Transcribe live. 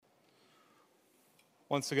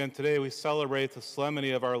Once again, today we celebrate the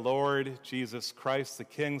solemnity of our Lord Jesus Christ the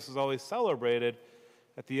King. This is always celebrated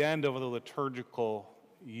at the end of the liturgical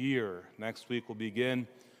year. Next week we'll begin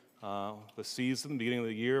the season, beginning of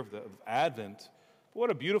the year of Advent. But what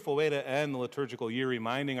a beautiful way to end the liturgical year,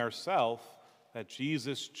 reminding ourselves that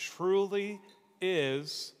Jesus truly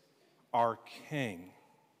is our King.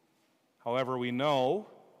 However, we know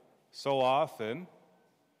so often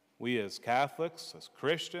we as Catholics, as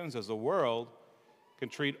Christians, as the world, can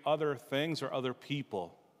treat other things or other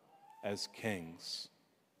people as kings.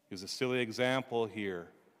 Use a silly example here.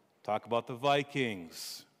 Talk about the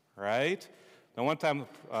Vikings, right? Now, one time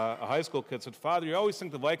a high school kid said, "Father, you always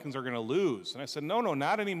think the Vikings are going to lose." And I said, no,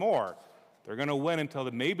 not anymore. They're going to win until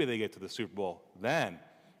maybe they get to the Super Bowl. Then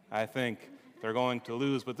I think they're going to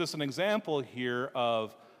lose. But this is an example here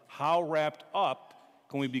of how wrapped up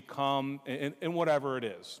can we become in whatever it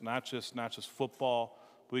is, not just football.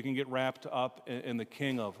 We can get wrapped up in the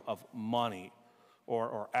king of money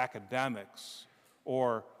or academics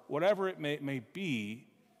or whatever it may be.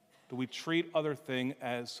 Do we treat other thing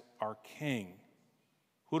as our king?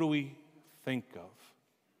 Who do we think of?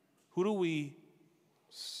 Who do we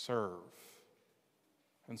serve?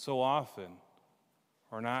 And so often,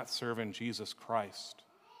 we're not serving Jesus Christ,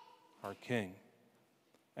 our King.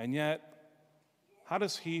 And yet, how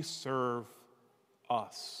does he serve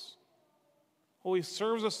us? Well, he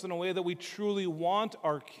serves us in a way that we truly want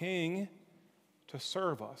our King to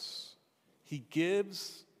serve us. He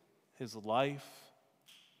gives his life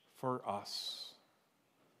for us.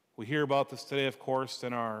 We hear about this today, of course,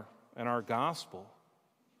 in our gospel.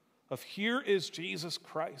 Of here is Jesus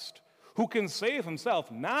Christ, who can save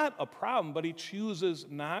himself. Not a problem, but he chooses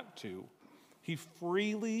not to. He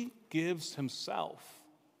freely gives himself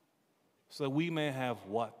so that we may have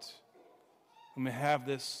what? We may have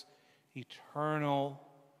this eternal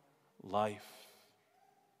life.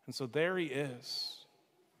 And so there he is,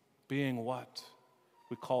 being what?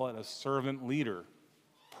 We call it a servant leader.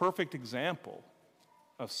 Perfect example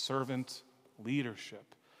of servant leadership.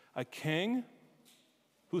 A king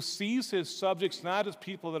who sees his subjects not as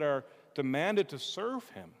people that are demanded to serve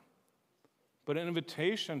him, but an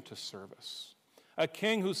invitation to service. A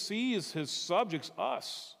king who sees his subjects,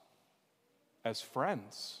 us, as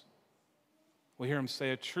friends. We hear him say,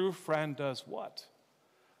 a true friend does what?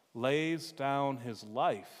 Lays down his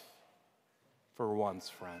life for one's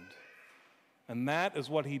friend. And that is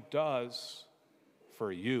what he does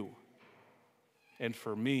for you and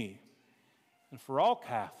for me and for all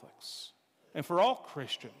Catholics and for all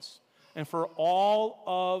Christians and for all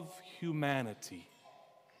of humanity.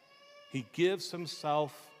 He gives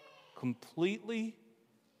himself completely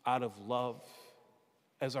out of love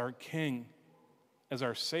as our King, as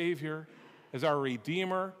our Savior, as our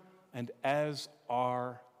Redeemer, and as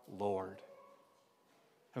our Lord.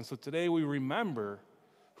 And so today we remember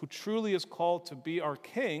who truly is called to be our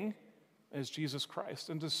King as Jesus Christ,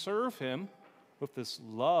 and to serve him with this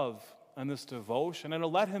love and this devotion, and to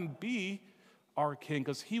let him be our King,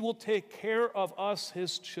 because he will take care of us,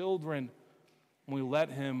 his children, when we let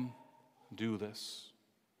him do this.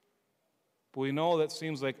 But we know that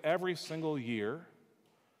seems like every single year,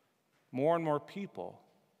 more and more people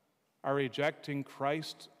are rejecting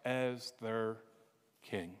Christ as their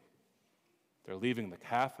King. They're leaving the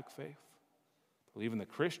Catholic faith. They're leaving the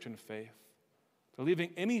Christian faith. They're leaving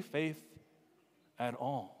any faith at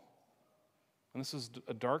all. And this is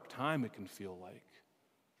a dark time, it can feel like.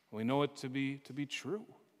 We know it to be true.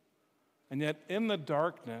 And yet in the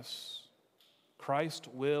darkness, Christ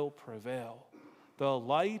will prevail. The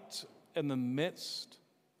light in the midst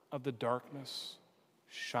of the darkness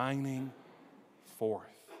shining forth.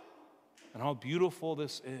 And how beautiful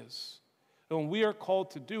this is. And what we are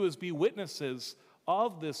called to do is be witnesses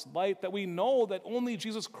of this light, that we know that only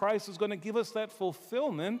Jesus Christ is going to give us that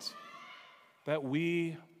fulfillment that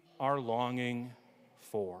we are longing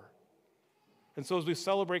for. And so as we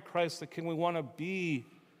celebrate Christ the King, we want to be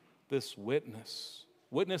this witness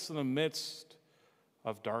in the midst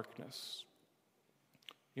of darkness.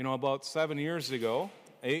 You know, about 8 years ago,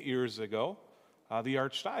 the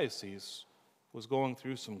Archdiocese was going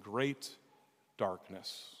through some great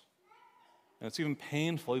darkness. And it's even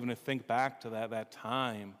painful even to think back to that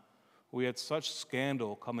time. We had such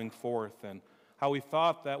scandal coming forth, and how we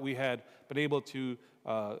thought that we had been able to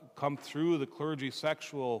come through the clergy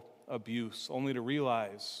sexual abuse, only to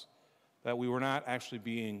realize that we were not actually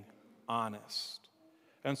being honest.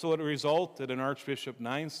 And so it resulted in Archbishop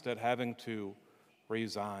Nienstedt having to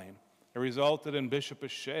resign. It resulted in Bishop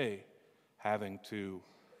O'Shea having to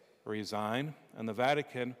resign, and the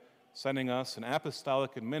Vatican sending us an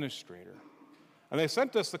apostolic administrator. And they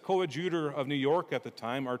sent us the coadjutor of New York at the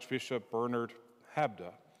time, Archbishop Bernard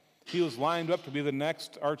Hebda. He was lined up to be the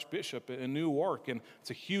next archbishop in Newark, and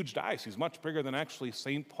it's a huge diocese, much bigger than actually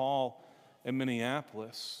St. Paul in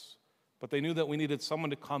Minneapolis. But they knew that we needed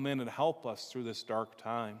someone to come in and help us through this dark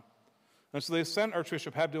time. And so they sent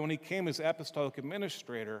Archbishop Hebda. When he came as apostolic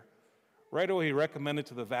administrator, right away he recommended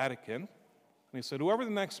to the Vatican, and he said, whoever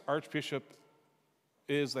the next archbishop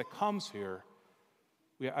is that comes here,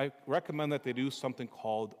 I recommend that they do something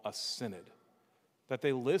called a synod, that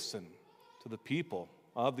they listen to the people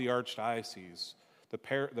of the archdiocese,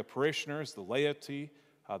 the parishioners, the laity,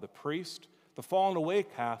 the priest, the fallen away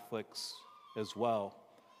Catholics as well.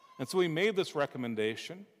 And so we made this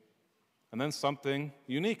recommendation, and then something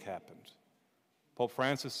unique happened. Pope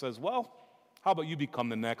Francis says, well, how about you become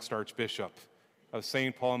the next archbishop of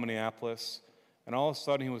St. Paul in Minneapolis? And all of a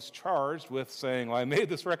sudden he was charged with saying, well, I made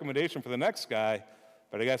this recommendation for the next guy,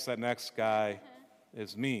 but I guess that next guy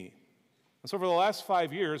is me. And so for the last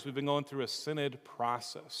 5 years, we've been going through a synod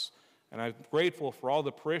process. And I'm grateful for all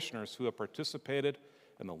the parishioners who have participated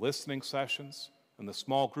in the listening sessions and the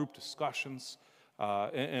small group discussions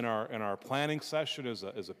in our planning session as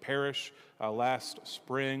a parish last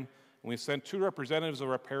spring. And we sent 2 representatives of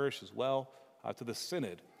our parish as well to the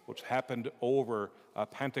synod, which happened over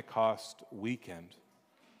Pentecost weekend.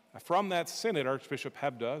 From that synod, Archbishop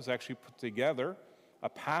Hebda has actually put together a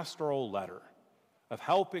pastoral letter of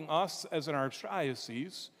helping us as an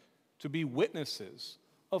archdiocese to be witnesses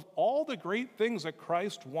of all the great things that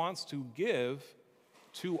Christ wants to give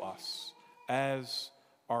to us as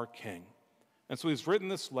our King. And so he's written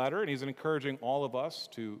this letter, and he's encouraging all of us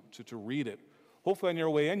to read it. Hopefully on your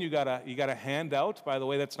way in, you got a handout. By the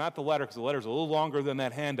way, that's not the letter, because the letter's a little longer than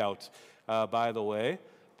that handout, by the way.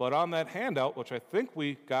 But on that handout, which I think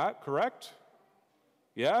we got, correct?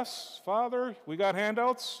 Yes, Father? We got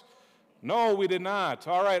handouts? No, we did not.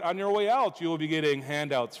 All right, on your way out, you will be getting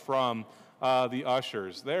handouts from the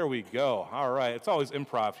ushers. There we go. All right, it's always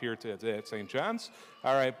improv here at St. John's.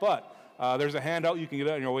 All right, but there's a handout you can get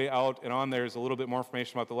on your way out, and on there is a little bit more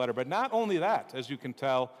information about the letter. But not only that, as you can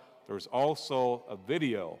tell, there's also a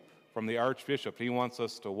video from the Archbishop. He wants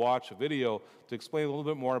us to watch a video to explain a little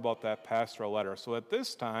bit more about that pastoral letter. So at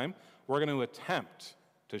this time, we're going to attempt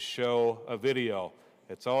to show a video.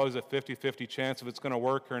 It's always a 50-50 chance if it's going to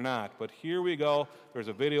work or not. But here we go. There's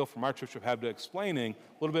a video from Archbishop Hebda explaining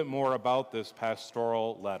a little bit more about this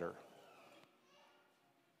pastoral letter.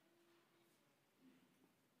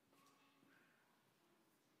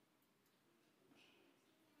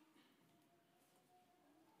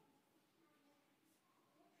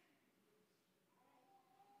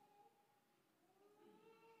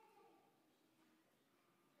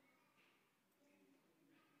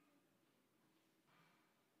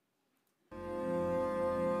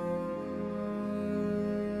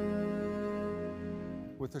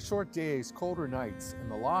 With the short days, colder nights, and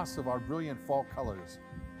the loss of our brilliant fall colors,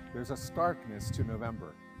 there's a starkness to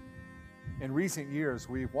November. In recent years,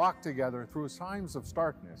 we've walked together through times of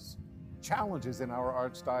starkness, challenges in our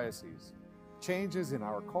archdiocese, changes in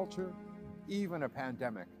our culture, even a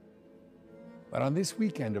pandemic. But on this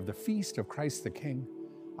weekend of the Feast of Christ the King,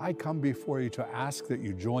 I come before you to ask that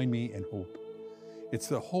you join me in hope. It's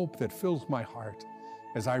the hope that fills my heart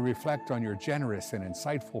as I reflect on your generous and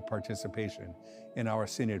insightful participation in our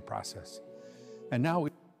synod process. And now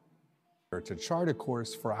to chart a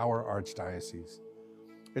course for our archdiocese.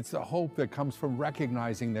 It's the hope that comes from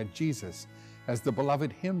recognizing that Jesus, as the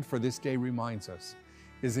beloved hymn for this day reminds us,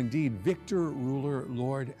 is indeed Victor, Ruler,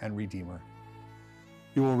 Lord, and Redeemer.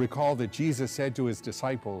 You will recall that Jesus said to his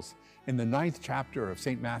disciples in the 9th chapter of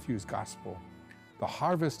St. Matthew's Gospel, "The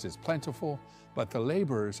harvest is plentiful, but the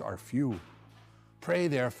laborers are few. Pray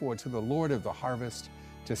therefore to the Lord of the harvest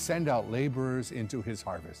to send out laborers into his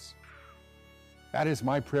harvest." That is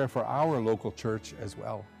my prayer for our local church as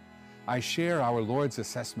well. I share our Lord's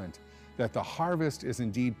assessment that the harvest is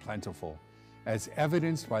indeed plentiful, as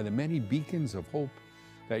evidenced by the many beacons of hope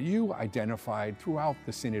that you identified throughout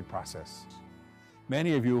the synod process.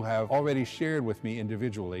 Many of you have already shared with me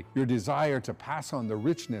individually your desire to pass on the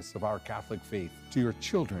richness of our Catholic faith to your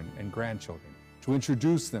children and grandchildren, to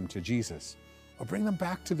introduce them to Jesus, or bring them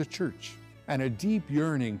back to the church, and a deep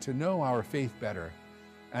yearning to know our faith better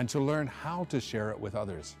and to learn how to share it with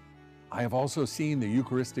others. I have also seen the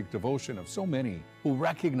Eucharistic devotion of so many who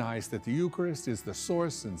recognize that the Eucharist is the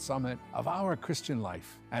source and summit of our Christian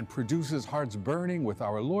life and produces hearts burning with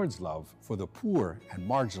our Lord's love for the poor and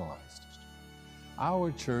marginalized.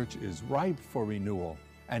 Our church is ripe for renewal,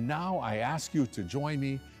 and now I ask you to join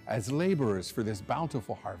me as laborers for this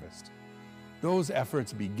bountiful harvest. Those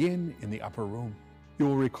efforts begin in the upper room. You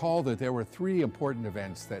will recall that there were 3 important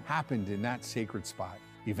events that happened in that sacred spot,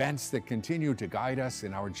 events that continue to guide us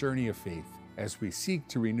in our journey of faith as we seek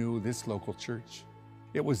to renew this local church.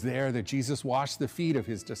 It was there that Jesus washed the feet of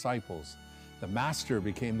his disciples. The master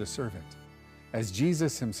became the servant. As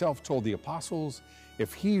Jesus himself told the apostles,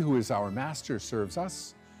 if he who is our master serves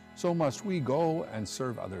us, so must we go and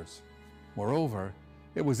serve others. Moreover,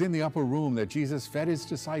 it was in the upper room that Jesus fed his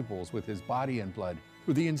disciples with his body and blood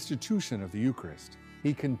through the institution of the Eucharist.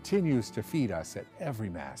 He continues to feed us at every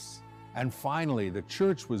Mass. And finally, the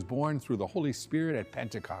church was born through the Holy Spirit at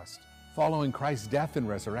Pentecost. Following Christ's death and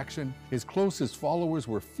resurrection, his closest followers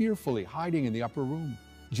were fearfully hiding in the upper room.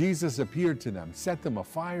 Jesus appeared to them, set them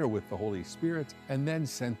afire with the Holy Spirit, and then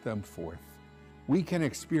sent them forth. We can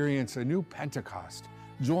experience a new Pentecost,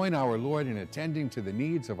 join our Lord in attending to the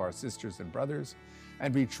needs of our sisters and brothers,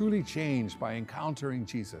 and be truly changed by encountering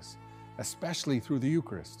Jesus, especially through the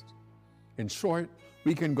Eucharist. In short,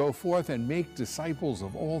 we can go forth and make disciples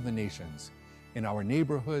of all the nations, in our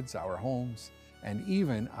neighborhoods, our homes, and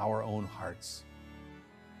even our own hearts.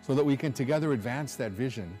 So that we can together advance that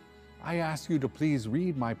vision, I ask you to please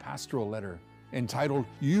read my pastoral letter entitled,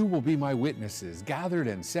 You Will Be My Witnesses, Gathered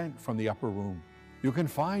and Sent from the Upper Room. You can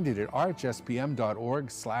find it at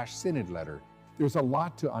archspm.org/synod letter. There's a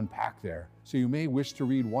lot to unpack there, so you may wish to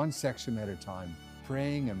read one section at a time,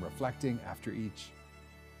 praying and reflecting after each.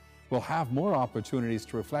 We'll have more opportunities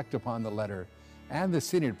to reflect upon the letter and the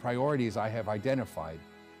synod priorities I have identified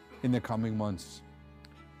in the coming months.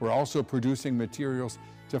 We're also producing materials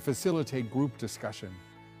to facilitate group discussion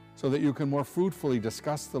so that you can more fruitfully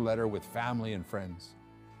discuss the letter with family and friends.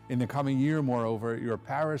 In the coming year, moreover, your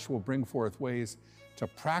parish will bring forth ways to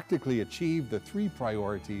practically achieve the 3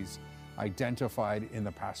 priorities identified in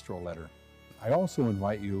the pastoral letter. I also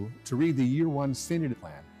invite you to read the Year 1 Synod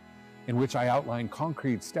Plan, in which I outline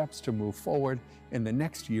concrete steps to move forward in the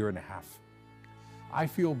next year and a half. I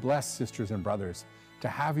feel blessed, sisters and brothers, to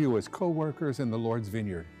have you as co-workers in the Lord's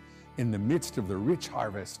vineyard, in the midst of the rich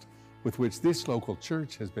harvest with which this local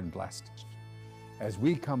church has been blessed. As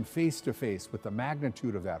we come face to face with the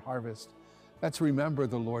magnitude of that harvest, let's remember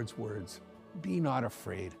the Lord's words, be not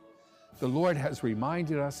afraid. The Lord has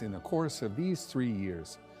reminded us in the course of these 3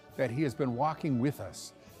 years that he has been walking with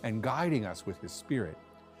us and guiding us with his Spirit.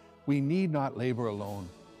 We need not labor alone.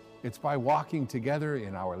 It's by walking together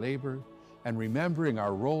in our labor and remembering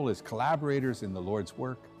our role as collaborators in the Lord's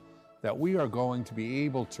work that we are going to be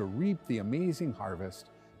able to reap the amazing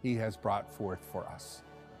harvest he has brought forth for us.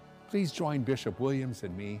 Please join Bishop Williams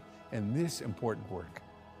and me in this important work.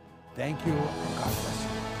 Thank you, and God bless you.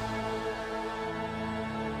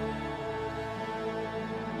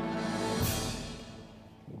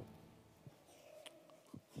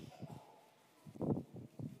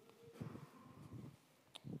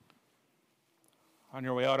 On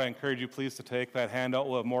your way out, I encourage you please to take that handout.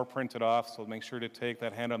 We'll have more printed off, so make sure to take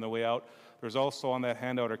that handout on the way out. There's also on that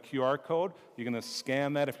handout a QR code. You're going to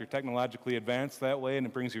scan that if you're technologically advanced that way, and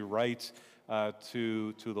it brings you right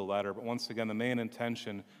to the letter. But once again, the main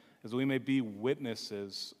intention is that we may be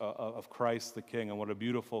witnesses of Christ the King, and what a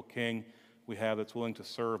beautiful King we have that's willing to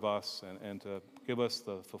serve us and to give us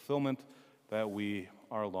the fulfillment that we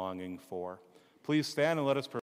are longing for. Please stand and let us pray.